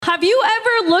Have you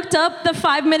ever looked up the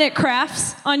 5-minute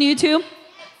crafts on YouTube?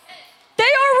 They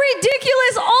are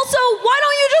ridiculous. Also, why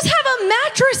don't you just have a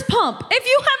mattress pump? If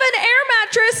you have an air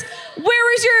mattress,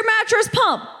 where is your mattress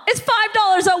pump? It's $5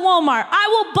 at Walmart. I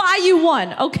will buy you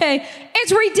one, okay?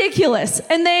 It's ridiculous.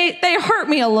 And they hurt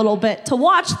me a little bit to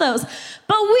watch those.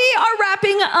 But we are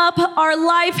wrapping up our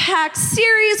life hack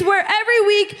series where every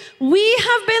week we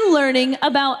have been learning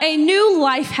about a new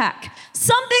life hack.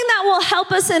 Something that will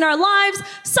help us in our lives,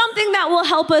 something that will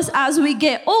help us as we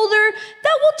get older,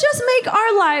 that will just make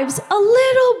our lives a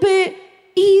little bit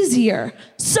easier.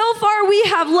 So far, we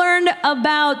have learned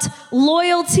about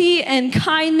loyalty and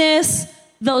kindness.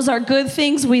 Those are good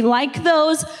things. We like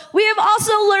those. We have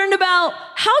also learned about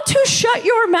how to shut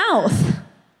your mouth.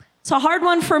 It's a hard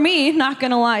one for me, not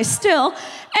gonna lie, still. And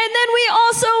then we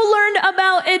also learned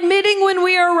about admitting when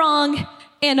we are wrong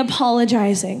and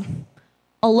apologizing.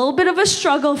 A little bit of a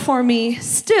struggle for me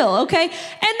still, okay? And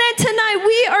then tonight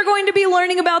we are going to be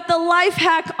learning about the life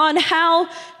hack on how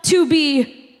to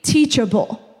be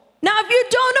teachable. Now, if you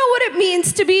don't know what it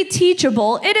means to be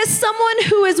teachable, it is someone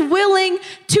who is willing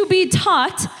to be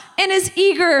taught and is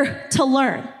eager to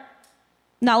learn.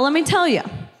 Now, let me tell you,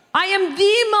 I am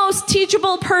the most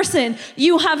teachable person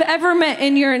you have ever met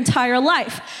in your entire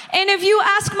life. And if you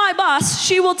ask my boss,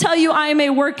 she will tell you I am a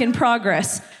work in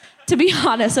progress. To be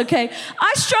honest, okay?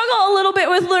 I struggle a little bit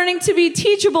with learning to be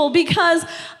teachable because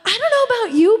I don't know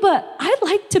about you, but I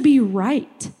like to be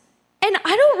right. And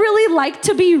I don't really like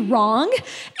to be wrong.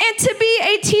 And to be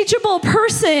a teachable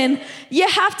person, you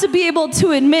have to be able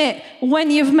to admit when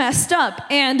you've messed up.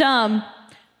 And I'm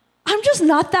just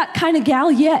not that kind of gal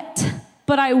yet,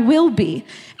 but I will be.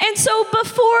 And so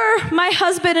before my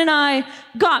husband and I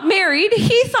got married,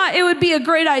 he thought it would be a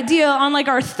great idea on like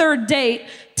our third date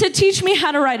to teach me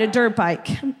how to ride a dirt bike,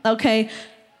 okay?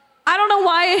 I don't know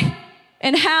why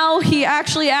and how he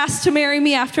actually asked to marry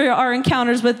me after our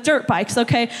encounters with dirt bikes,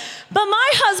 okay? But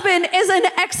my husband is an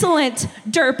excellent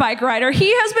dirt bike rider.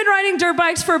 He has been riding dirt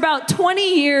bikes for about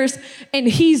 20 years, and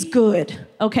he's good,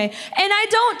 okay? And I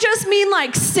don't just mean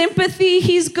like sympathy,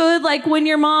 he's good, like when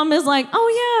your mom is like,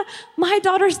 oh yeah, my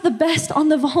daughter's the best on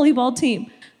the volleyball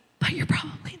team, but you're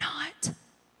probably not.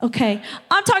 Okay,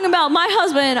 I'm talking about my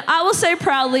husband, I will say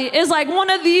proudly, is like one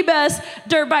of the best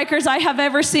dirt bikers I have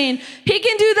ever seen. He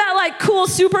can do that like cool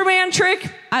Superman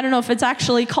trick. I don't know if it's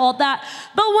actually called that.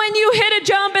 But when you hit a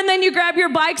jump and then you grab your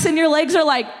bikes and your legs are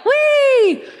like,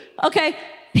 whee! Okay,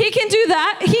 he can do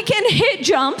that. He can hit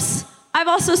jumps. I've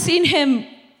also seen him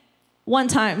one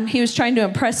time. He was trying to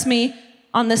impress me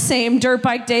on the same dirt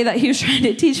bike day that he was trying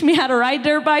to teach me how to ride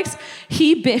dirt bikes.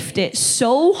 He biffed it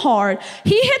so hard.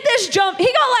 He hit this jump. He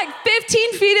got like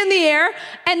 15 feet in the air,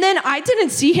 and then I didn't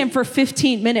see him for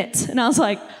 15 minutes. And I was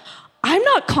like, I'm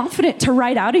not confident to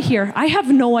ride out of here. I have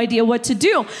no idea what to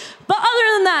do. But other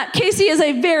than that, Casey is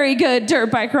a very good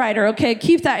dirt bike rider, okay?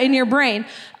 Keep that in your brain.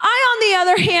 I, on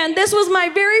the other hand, this was my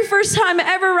very first time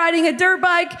ever riding a dirt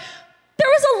bike. There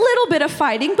was a little bit of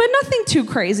fighting, but nothing too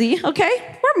crazy,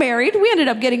 okay? We're married. We ended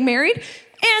up getting married.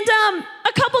 And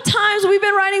a couple times we've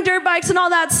been riding dirt bikes and all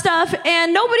that stuff,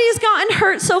 and nobody's gotten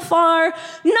hurt so far.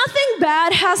 Nothing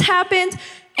bad has happened.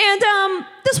 And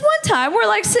this one time, we're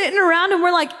like sitting around and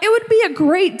we're like, it would be a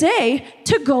great day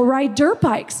to go ride dirt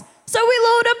bikes. So we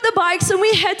load up the bikes and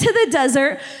we head to the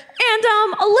desert. And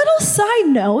a little side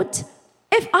note,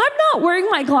 if I'm not wearing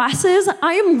my glasses,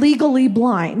 I am legally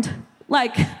blind.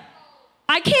 Like,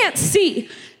 I can't see.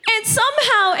 And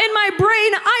somehow in my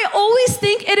brain, I always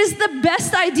think it is the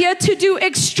best idea to do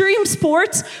extreme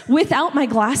sports without my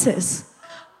glasses.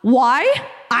 Why?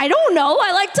 I don't know.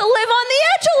 I like to live on the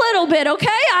edge a little bit, okay?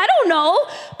 I don't know.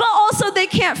 But also they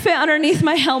can't fit underneath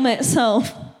my helmet, so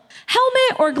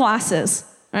helmet or glasses,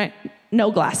 right?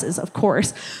 No glasses, of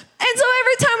course. And so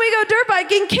every time we go dirt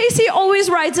biking, Casey always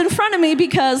rides in front of me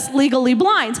because legally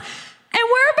blind. And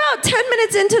we're about 10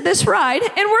 minutes into this ride,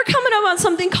 and we're coming up on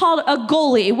something called a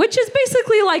gully, which is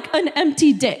basically like an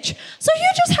empty ditch. So you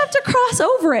just have to cross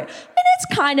over it. And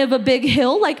it's kind of a big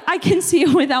hill. Like, I can see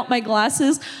it without my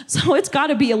glasses, so it's got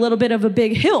to be a little bit of a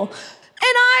big hill. And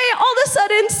I, all of a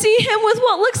sudden, see him with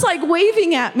what looks like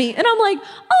waving at me. And I'm like,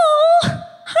 oh,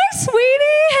 hi,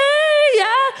 sweetie. Hey,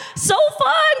 yeah, so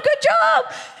fun. Good job.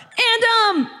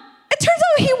 And it turns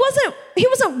out he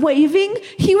wasn't waving.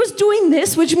 He was doing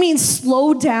this, which means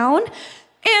slow down.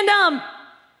 And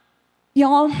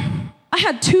y'all, I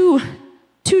had two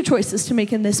choices to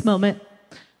make in this moment.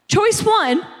 Choice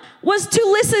one was to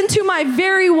listen to my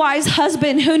very wise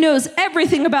husband who knows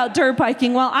everything about dirt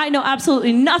biking while I know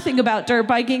absolutely nothing about dirt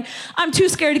biking. I'm too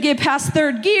scared to get past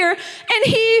third gear, and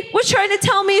he was trying to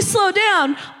tell me slow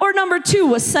down. Or number two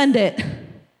was send it.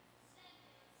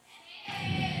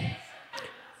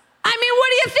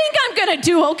 gonna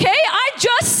do, okay? I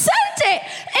just sent it.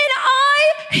 And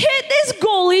I hit this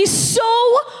goalie so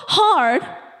hard.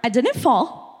 I didn't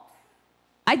fall.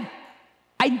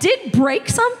 I did break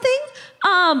something.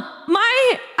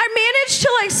 I managed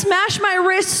to like smash my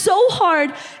wrist so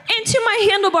hard into my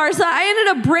handlebars that I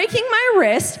ended up breaking my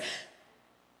wrist.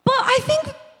 But I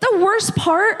think the worst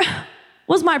part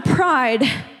was my pride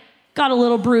got a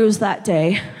little bruised that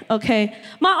day, okay?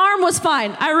 My arm was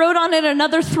fine. I rode on it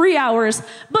another 3 hours,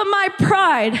 but my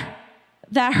pride,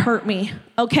 that hurt me,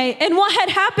 okay? And what had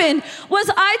happened was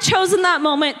I chose in that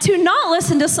moment to not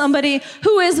listen to somebody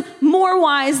who is more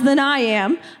wise than I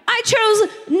am. I chose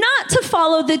not to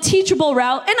follow the teachable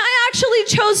route, and I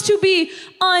actually chose to be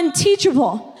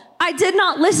unteachable. I did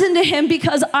not listen to him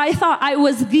because I thought I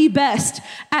was the best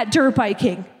at dirt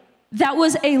biking. That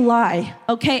was a lie,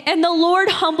 okay? And the Lord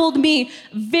humbled me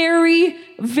very,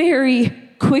 very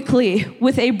quickly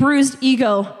with a bruised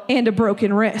ego and a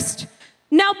broken wrist.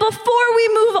 Now, before we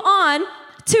move on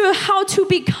to how to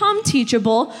become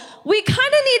teachable, we kind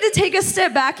of need to take a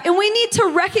step back and we need to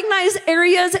recognize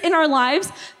areas in our lives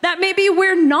that maybe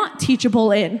we're not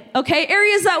teachable in, okay?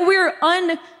 Areas that we're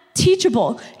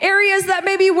unteachable, areas that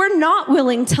maybe we're not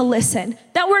willing to listen,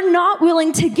 that we're not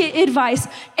willing to get advice,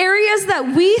 areas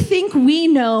that we think we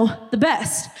know the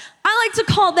best. I like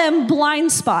to call them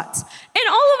blind spots. And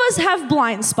all of us have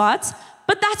blind spots,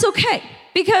 but that's okay.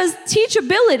 Because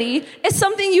teachability is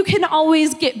something you can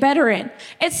always get better in.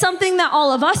 It's something that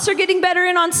all of us are getting better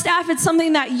in on staff. It's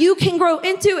something that you can grow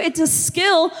into. It's a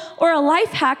skill or a life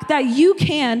hack that you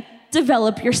can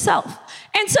develop yourself.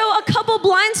 And so a couple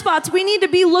blind spots we need to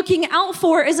be looking out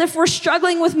for is if we're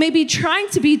struggling with maybe trying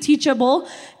to be teachable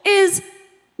is,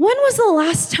 when was the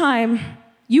last time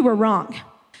you were wrong?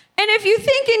 And if you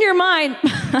think in your mind,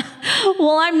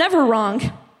 well, I'm never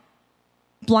wrong,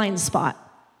 blind spot.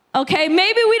 Okay,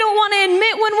 maybe we don't want to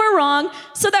admit when we're wrong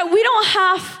so that we don't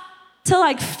have to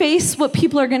like face what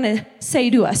people are going to say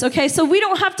to us. Okay, so we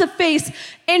don't have to face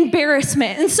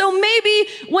embarrassment. And so maybe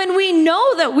when we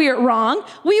know that we're wrong,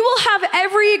 we will have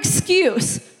every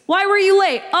excuse. Why were you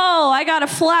late? Oh, I got a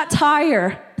flat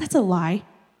tire. That's a lie.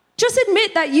 Just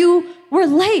admit that you were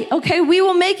late, okay? We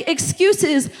will make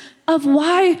excuses of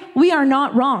why we are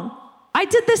not wrong. I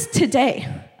did this today,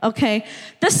 okay?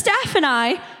 The staff and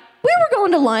I, we were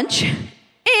going to lunch, and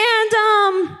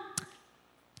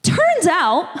turns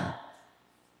out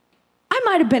I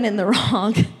might have been in the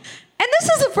wrong. And this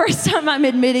is the first time I'm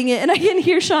admitting it, and I can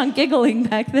hear Sean giggling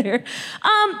back there.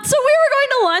 So we were going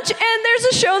to lunch, and there's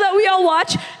a show that we all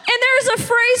watch, and there's a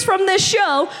phrase from this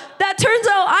show that turns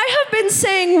out I have been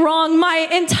saying wrong my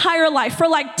entire life for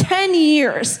like 10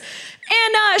 years.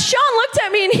 And Sean looked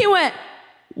at me, and he went,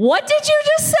 "What did you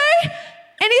just say?"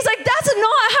 And he's like, "That's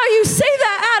not how you say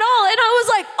that at all." And I was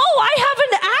like, "Oh, I have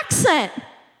an accent."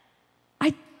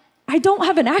 I don't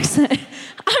have an accent.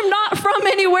 I'm not from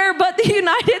anywhere but the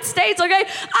United States, okay?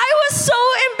 I was so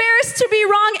embarrassed to be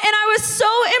wrong, and I was so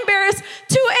embarrassed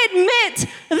to admit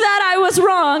that I was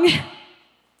wrong.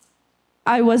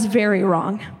 I was very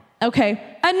wrong,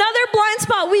 okay? Another blind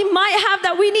spot we might have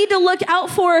that we need to look out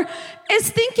for is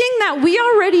thinking that we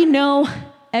already know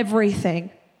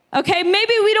everything. Okay,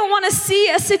 maybe we don't want to see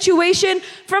a situation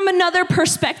from another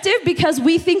perspective because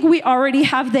we think we already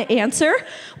have the answer.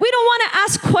 We don't want to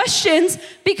ask questions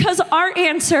because our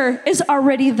answer is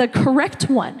already the correct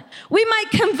one. We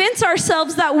might convince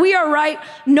ourselves that we are right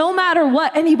no matter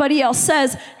what anybody else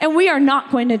says, and we are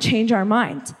not going to change our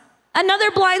mind.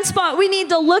 Another blind spot we need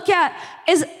to look at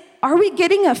is, are we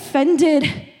getting offended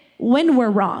when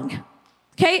we're wrong?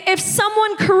 Okay, if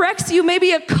someone corrects you,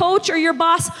 maybe a coach or your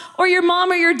boss or your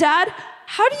mom or your dad,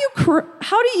 how do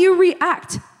you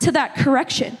react to that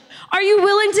correction? Are you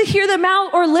willing to hear them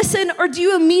out or listen, or do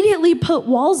you immediately put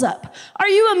walls up? Are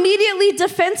you immediately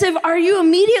defensive? Are you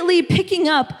immediately picking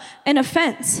up an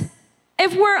offense?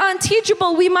 If we're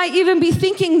unteachable, we might even be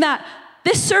thinking that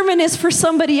this sermon is for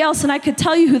somebody else, and I could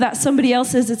tell you who that somebody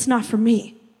else is. It's not for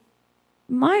me.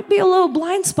 Might be a little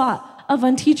blind spot of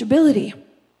unteachability.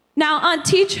 Now,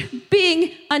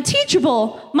 being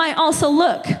unteachable might also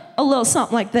look a little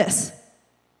something like this.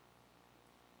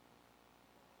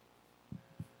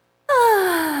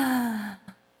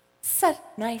 Such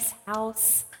a nice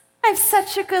house. I have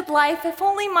such a good life. If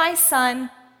only my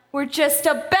son were just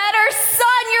a better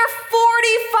son. You're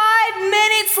 45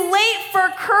 minutes late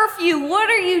for curfew. What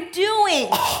are you doing?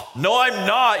 Oh, no, I'm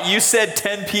not. You said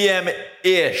 10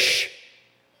 p.m.-ish.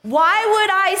 Why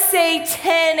would I say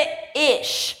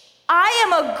 10-ish? I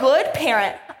am a good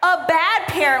parent. A bad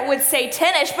parent would say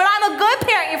 10-ish, but I'm a good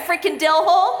parent, you freaking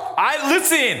dillhole.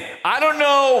 Listen, I don't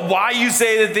know why you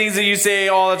say the things that you say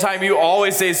all the time. You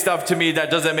always say stuff to me that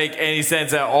doesn't make any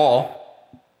sense at all.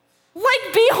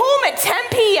 Like be home at 10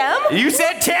 p.m.? You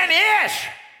said 10-ish.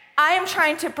 I am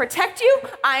trying to protect you.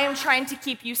 I am trying to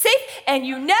keep you safe, and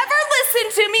you never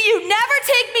listen to me. You never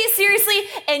take me seriously,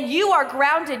 and you are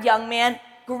grounded, young man.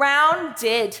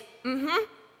 Grounded.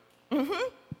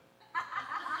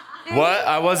 What?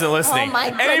 I wasn't listening. Oh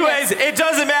my goodness. Anyways, it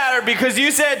doesn't matter because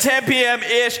you said 10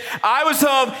 p.m.-ish. I was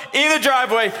home in the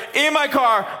driveway, in my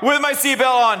car, with my seatbelt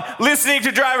on, listening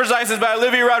to Driver's License by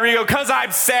Olivia Rodrigo because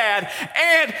I'm sad.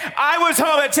 And I was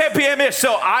home at 10 p.m.-ish,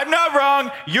 so I'm not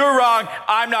wrong, you're wrong,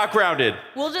 I'm not grounded.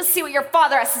 We'll just see what your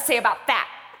father has to say about that.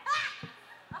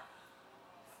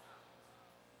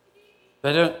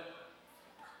 I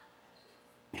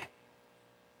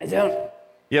don't.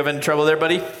 You having trouble there,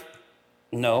 buddy?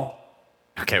 No.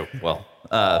 Okay, well,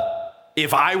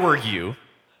 if I were you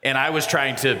and I was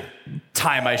trying to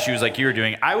tie my shoes like you were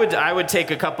doing, I would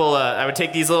take a couple. I would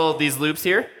take these loops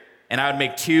here, and I would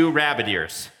make 2 rabbit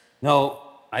ears. No,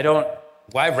 I don't.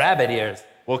 Why rabbit ears?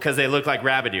 Well, because they look like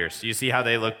rabbit ears. You see how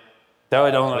they look? No,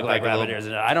 they don't look like like rabbit little- ears.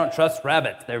 I don't trust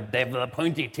rabbits. They have the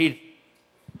pointy teeth.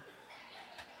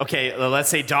 Okay, let's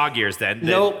say dog ears then.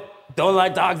 Nope. Don't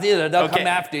like dogs either. They'll Okay. come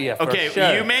after you for Okay,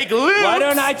 sure. you make loops. Why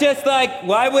don't I just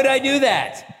why would I do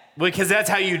that? Because that's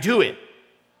how you do it.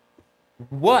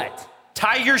 What?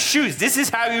 Tie your shoes. This is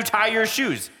how you tie your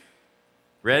shoes.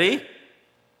 Ready?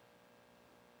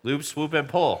 Loop, swoop, and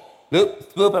pull.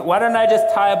 Loop, swoop it. Why don't I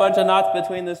just tie a bunch of knots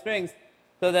between the strings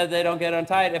so that they don't get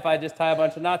untied if I just tie a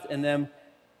bunch of knots in them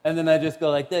and then I just go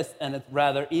like this and it's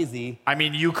rather easy. I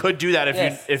mean, you could do that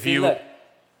Look,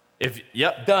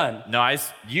 Yep. done.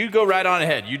 Nice. You go right on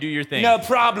ahead. You do your thing. No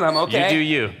problem, okay? You do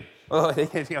you. Oh,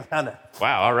 you found it.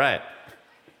 Wow, all right.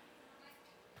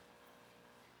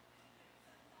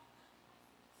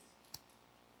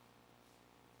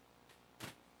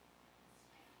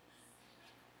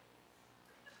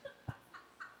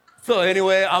 So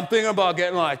anyway, I'm thinking about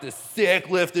getting like this sick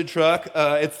lifted truck.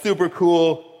 It's super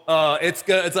cool. It's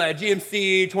like a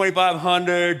GMC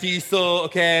 2500 diesel,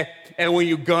 okay? And when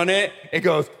you gun it, it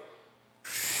goes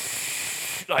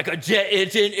like a jet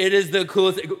engine. It is the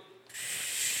coolest. It goes,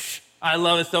 I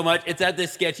love it so much. It's at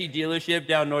this sketchy dealership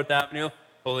down North Avenue.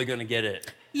 Totally gonna get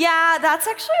it. Yeah, that's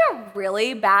actually a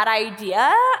really bad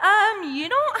idea. You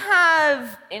don't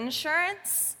have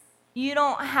insurance, you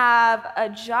don't have a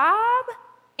job,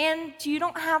 and you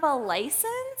don't have a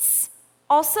license.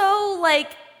 Also,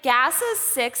 like, gas is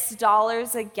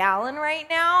 $6 a gallon right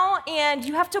now, and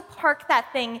you have to park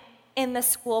that thing in the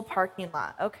school parking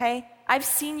lot, okay? I've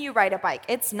seen you ride a bike.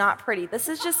 It's not pretty. This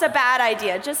is just a bad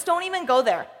idea. Just don't even go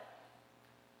there.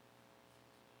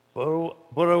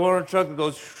 But I want a truck that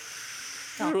goes.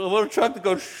 I want a truck that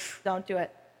goes. Don't do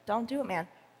it. Don't do it, man.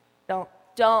 Don't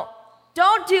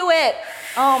do it.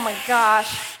 Oh my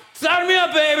gosh. Sign me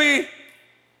up, baby.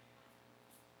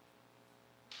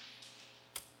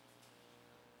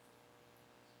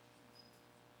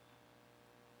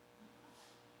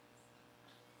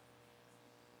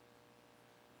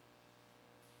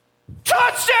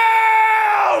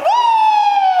 Touchdown!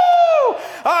 Woo!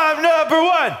 I'm number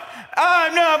one.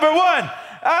 I'm number one.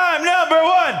 I'm number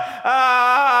one.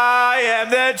 I am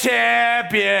the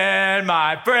champion,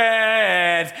 my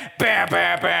friends. Bam,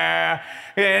 bam, bam.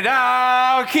 And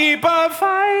I'll keep on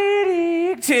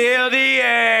fighting till the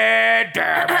end.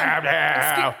 Bam, bam,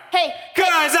 bam. Hey,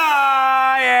 Cause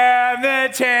I am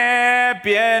the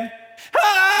champion.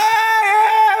 I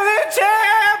am the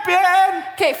champion.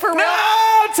 okay, for real.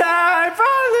 No time for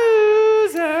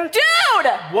losers.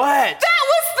 Dude! What? That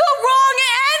was the wrong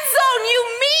end zone, you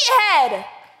meathead!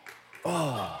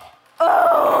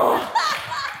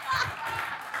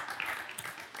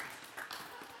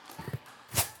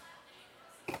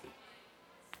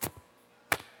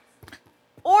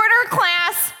 Order,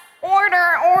 class. Order.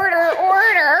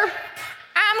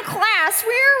 Class,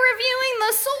 we're reviewing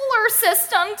the solar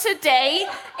system today, and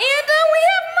we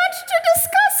have much to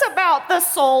discuss about the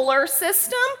solar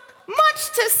system.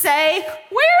 Much to say.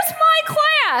 Where's my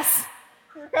class?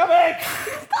 Coming.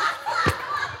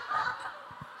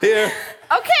 Here.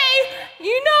 Okay,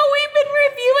 you know we've been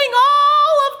reviewing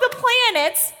all of the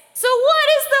planets. So what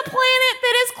is the planet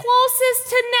that is closest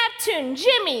to Neptune,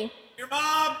 Jimmy? Your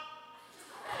mom.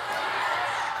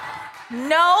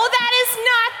 No, that is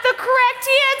not the correct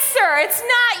answer. It's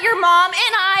not your mom,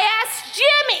 and I asked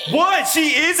Jimmy. What?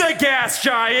 She is a gas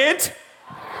giant.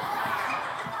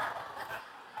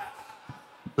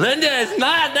 Linda, it's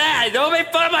not that. Don't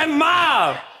make fun of my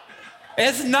mom.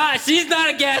 It's not. She's not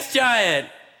a gas giant.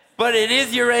 but it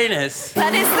is Uranus.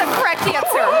 That is the correct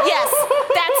answer. Yes,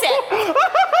 that's it.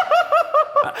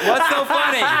 What's so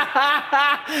funny?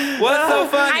 What's so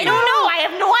funny? I don't know. I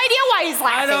have no idea why he's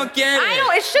laughing. I don't get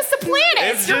it. It's just a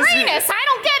planet. It's Uranus. I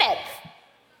don't get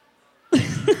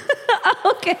it.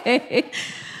 Okay.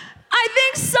 I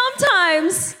think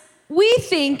sometimes we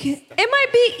think it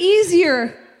might be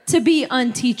easier to be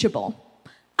unteachable.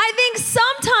 I think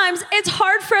sometimes it's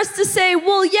hard for us to say,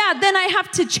 well, yeah, then I have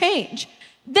to change.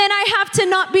 Then I have to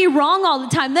not be wrong all the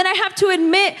time. Then I have to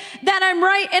admit that I'm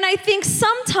right. And I think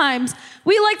sometimes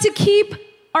we like to keep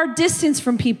our distance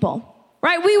from people,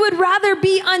 right? We would rather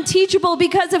be unteachable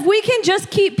because if we can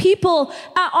just keep people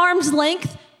at arm's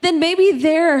length, then maybe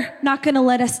they're not going to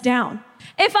let us down.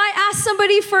 If I ask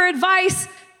somebody for advice,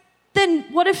 then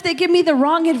what if they give me the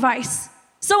wrong advice?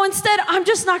 So instead, I'm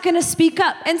just not going to speak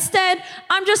up. Instead,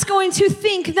 I'm just going to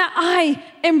think that I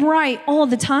am right all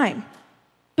the time.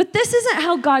 But this isn't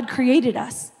how God created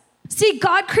us. See,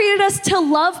 God created us to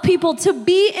love people, to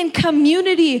be in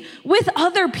community with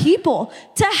other people,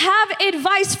 to have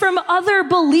advice from other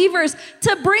believers,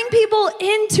 to bring people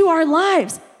into our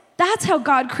lives. That's how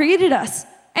God created us.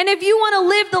 And if you want to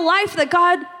live the life that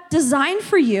God designed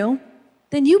for you,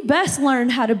 then you best learn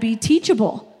how to be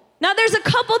teachable. Now, there's a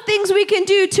couple things we can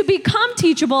do to become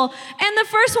teachable. And the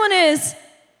first one is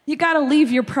you got to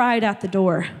leave your pride at the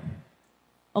door.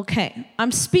 Okay,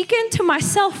 I'm speaking to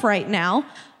myself right now,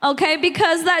 okay,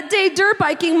 because that day dirt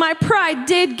biking, my pride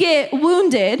did get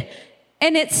wounded,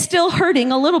 and it's still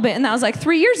hurting a little bit, and that was like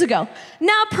 3 years ago.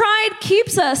 Now, pride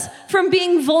keeps us from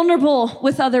being vulnerable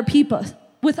with other people.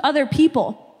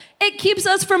 It keeps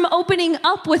us from opening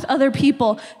up with other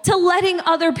people, to letting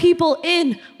other people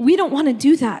in. We don't want to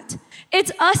do that.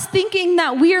 It's us thinking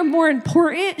that we are more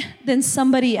important than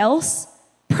somebody else.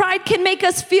 Pride can make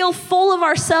us feel full of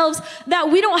ourselves,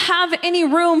 that we don't have any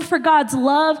room for God's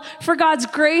love, for God's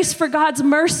grace, for God's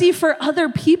mercy, for other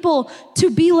people to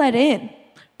be let in.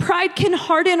 Pride can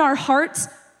harden our hearts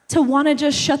to want to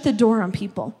just shut the door on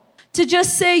people, to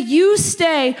just say, you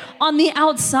stay on the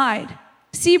outside.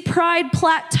 See, pride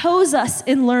plateaus us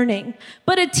in learning,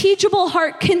 but a teachable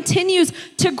heart continues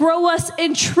to grow us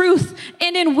in truth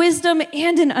and in wisdom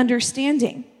and in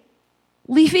understanding.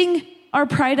 Leaving our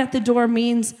pride at the door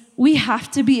means we have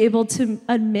to be able to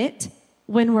admit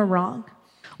when we're wrong.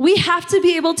 We have to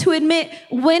be able to admit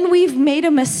when we've made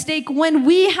a mistake, when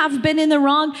we have been in the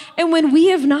wrong, and when we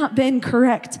have not been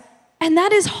correct. And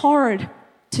that is hard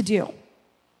to do,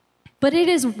 but it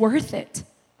is worth it.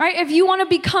 Right? If you want to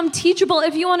become teachable,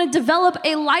 if you want to develop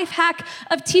a life hack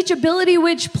of teachability,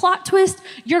 which plot twist,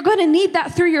 you're going to need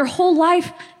that through your whole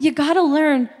life. You got to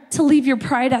learn to leave your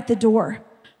pride at the door.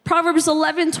 Proverbs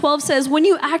 11:12 says, when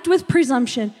you act with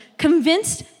presumption,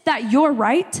 convinced that you're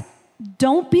right,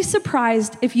 don't be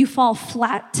surprised if you fall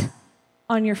flat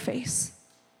on your face.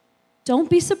 Don't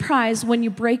be surprised when you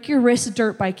break your wrist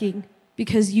dirt biking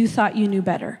because you thought you knew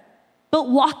better. But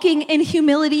walking in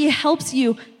humility helps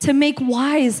you to make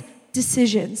wise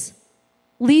decisions.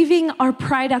 Leaving our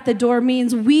pride at the door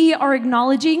means we are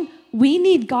acknowledging we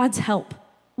need God's help.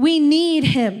 We need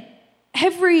Him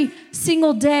every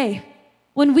single day.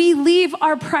 When we leave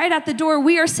our pride at the door,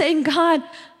 we are saying, God,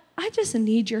 I just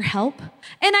need your help.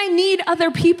 And I need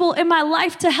other people in my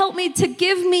life to help me, to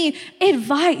give me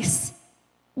advice.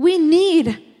 We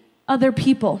need other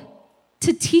people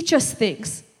to teach us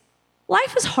things.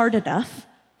 Life is hard enough.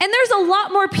 And there's a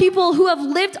lot more people who have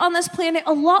lived on this planet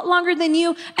a lot longer than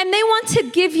you, and they want to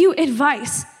give you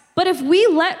advice. But if we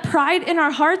let pride in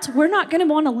our hearts, we're not going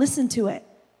to want to listen to it.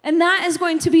 And that is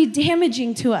going to be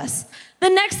damaging to us. The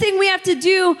next thing we have to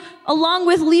do, along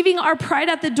with leaving our pride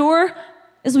at the door,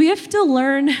 is we have to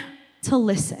learn to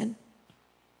listen.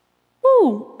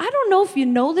 Ooh, I don't know if you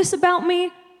know this about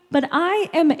me, but I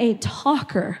am a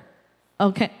talker.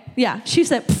 Okay, yeah, she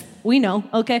said, we know,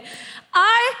 okay?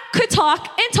 I could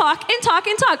talk and talk and talk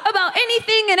and talk about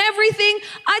anything and everything.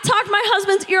 I talked my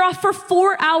husband's ear off for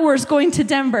 4 hours going to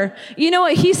Denver. You know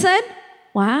what he said?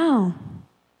 Wow.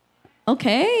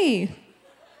 Okay.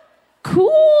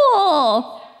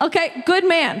 Cool. Okay, good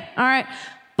man. All right.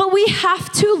 But we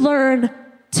have to learn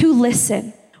to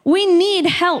listen. We need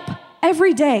help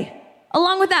every day.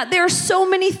 Along with that, there are so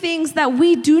many things that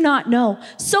we do not know,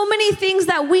 so many things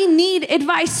that we need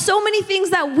advice, so many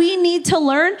things that we need to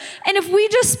learn. And if we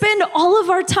just spend all of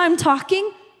our time talking,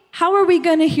 how are we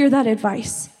going to hear that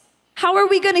advice? How are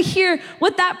we going to hear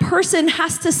what that person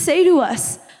has to say to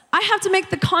us? I have to make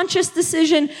the conscious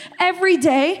decision every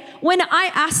day when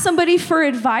I ask somebody for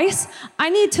advice, I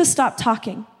need to stop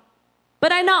talking.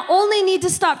 But I not only need to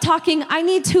stop talking, I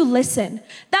need to listen.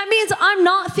 That means I'm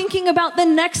not thinking about the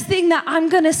next thing that I'm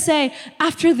gonna say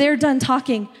after they're done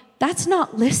talking. That's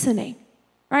not listening,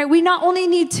 right? We not only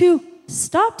need to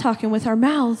stop talking with our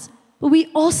mouths, but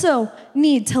we also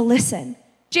need to listen.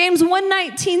 James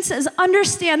 1:19 says,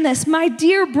 understand this, my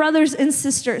dear brothers and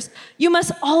sisters, you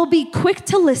must all be quick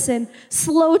to listen,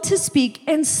 slow to speak,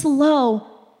 and slow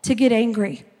to get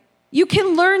angry. You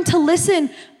can learn to listen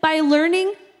by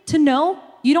learning to know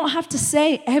you don't have to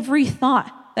say every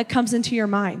thought that comes into your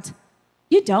mind.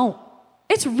 You don't.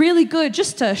 It's really good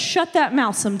just to shut that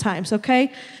mouth sometimes,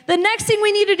 okay? The next thing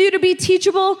we need to do to be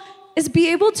teachable is be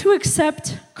able to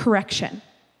accept correction.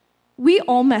 We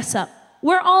all mess up.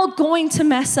 We're all going to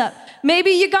mess up. Maybe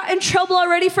you got in trouble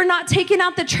already for not taking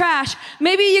out the trash.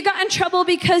 Maybe you got in trouble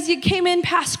because you came in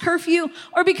past curfew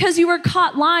or because you were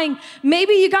caught lying.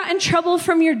 Maybe you got in trouble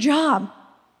from your job.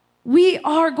 We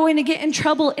are going to get in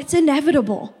trouble. It's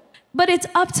inevitable. But it's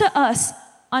up to us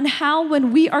on how,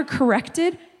 when we are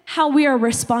corrected, how we are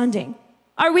responding.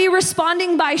 Are we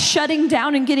responding by shutting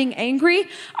down and getting angry?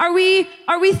 Are we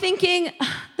thinking,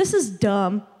 this is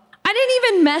dumb? I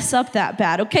didn't even mess up that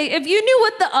bad, okay? If you knew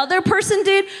what the other person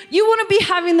did, you wouldn't be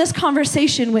having this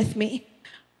conversation with me.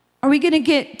 Are we gonna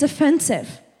get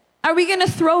defensive? Are we gonna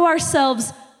throw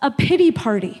ourselves a pity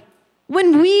party?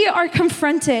 When we are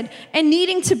confronted and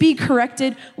needing to be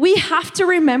corrected, we have to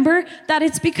remember that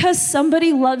it's because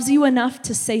somebody loves you enough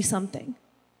to say something.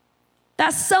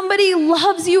 That somebody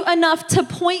loves you enough to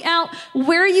point out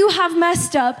where you have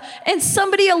messed up, and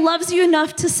somebody loves you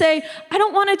enough to say, I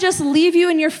don't want to just leave you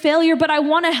in your failure, but I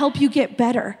want to help you get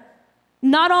better.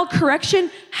 Not all correction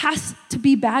has to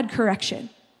be bad correction.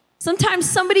 Sometimes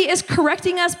somebody is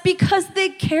correcting us because they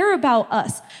care about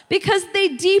us, because they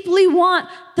deeply want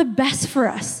the best for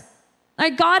us.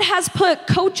 Like God has put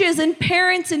coaches and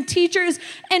parents and teachers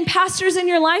and pastors in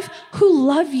your life who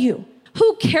love you,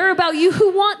 who care about you,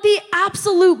 who want the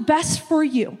absolute best for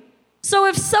you. So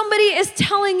if somebody is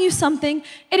telling you something,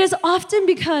 it is often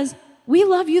because we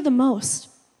love you the most,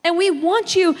 and we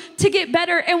want you to get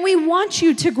better, and we want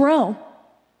you to grow.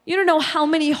 You don't know how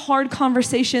many hard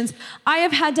conversations I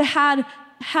have had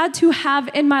to have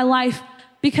in my life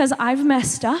because I've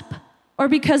messed up, or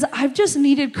because I've just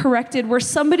needed corrected, where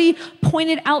somebody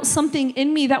pointed out something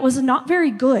in me that was not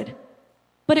very good.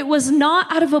 But it was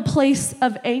not out of a place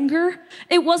of anger.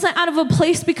 It wasn't out of a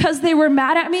place because they were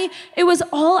mad at me. It was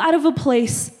all out of a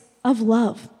place of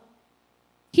love.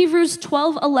 Hebrews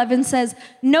 12:11 says,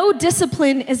 no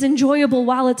discipline is enjoyable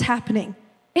while it's happening.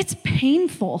 It's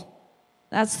painful.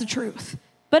 That's the truth.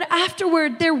 But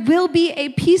afterward, there will be a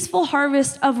peaceful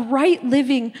harvest of right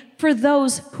living for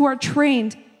those who are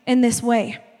trained in this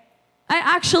way. I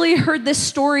actually heard this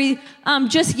story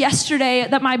just yesterday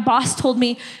that my boss told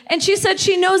me. And she said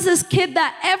she knows this kid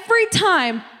that every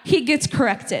time he gets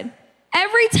corrected,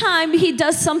 every time he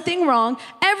does something wrong,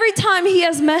 every time he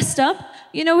has messed up,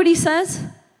 you know what he says?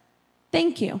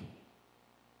 Thank you.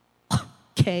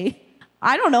 Okay,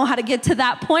 I don't know how to get to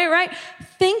that point, right?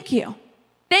 Thank you.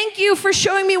 Thank you for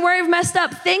showing me where I've messed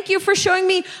up. Thank you for showing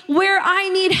me where I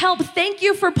need help. Thank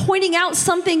you for pointing out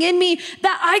something in me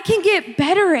that I can get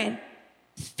better in.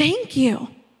 Thank you.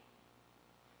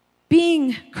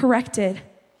 Being corrected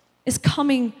is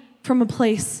coming from a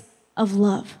place of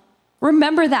love.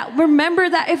 Remember that. Remember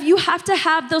that if you have to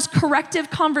have those corrective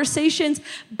conversations,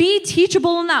 be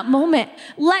teachable in that moment.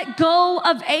 Let go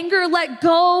of anger. Let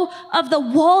go of the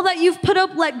wall that you've put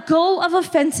up. Let go of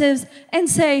offenses and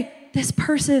say, this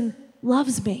person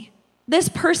loves me. This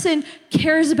person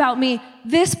cares about me.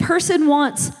 This person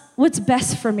wants what's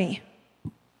best for me.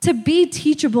 To be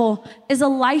teachable is a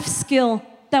life skill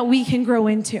that we can grow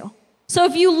into. So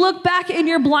if you look back in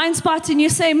your blind spots and you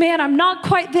say, man, I'm not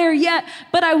quite there yet,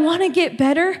 but I want to get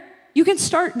better, you can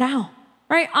start now,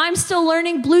 right? I'm still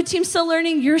learning, Blue Team's still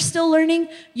learning, you're still learning.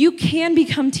 You can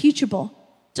become teachable.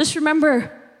 Just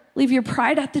remember, leave your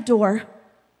pride at the door,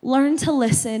 learn to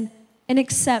listen, and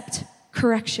accept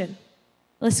correction.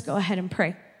 Let's go ahead and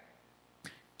pray.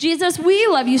 Jesus, we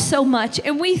love you so much,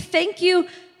 and we thank you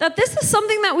that this is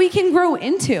something that we can grow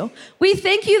into. We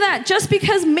thank you that just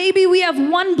because maybe we have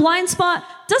one blind spot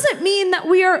doesn't mean that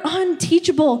we are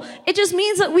unteachable. It just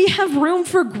means that we have room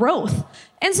for growth.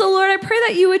 And so, Lord, I pray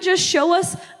that you would just show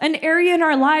us an area in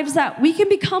our lives that we can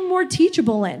become more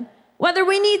teachable in. Whether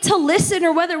we need to listen,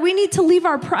 or whether we need to leave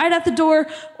our pride at the door,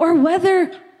 or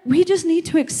whether we just need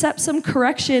to accept some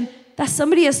correction that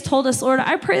somebody has told us, Lord,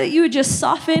 I pray that you would just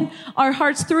soften our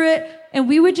hearts through it, and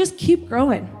we would just keep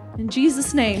growing. In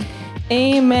Jesus' name,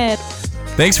 amen.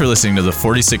 Thanks for listening to the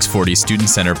 4640 Student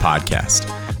Center podcast.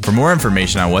 For more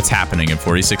information on what's happening in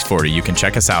 4640, you can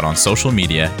check us out on social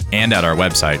media and at our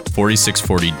website,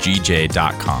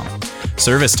 4640gj.com.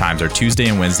 Service times are Tuesday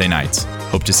and Wednesday nights.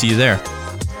 Hope to see you there.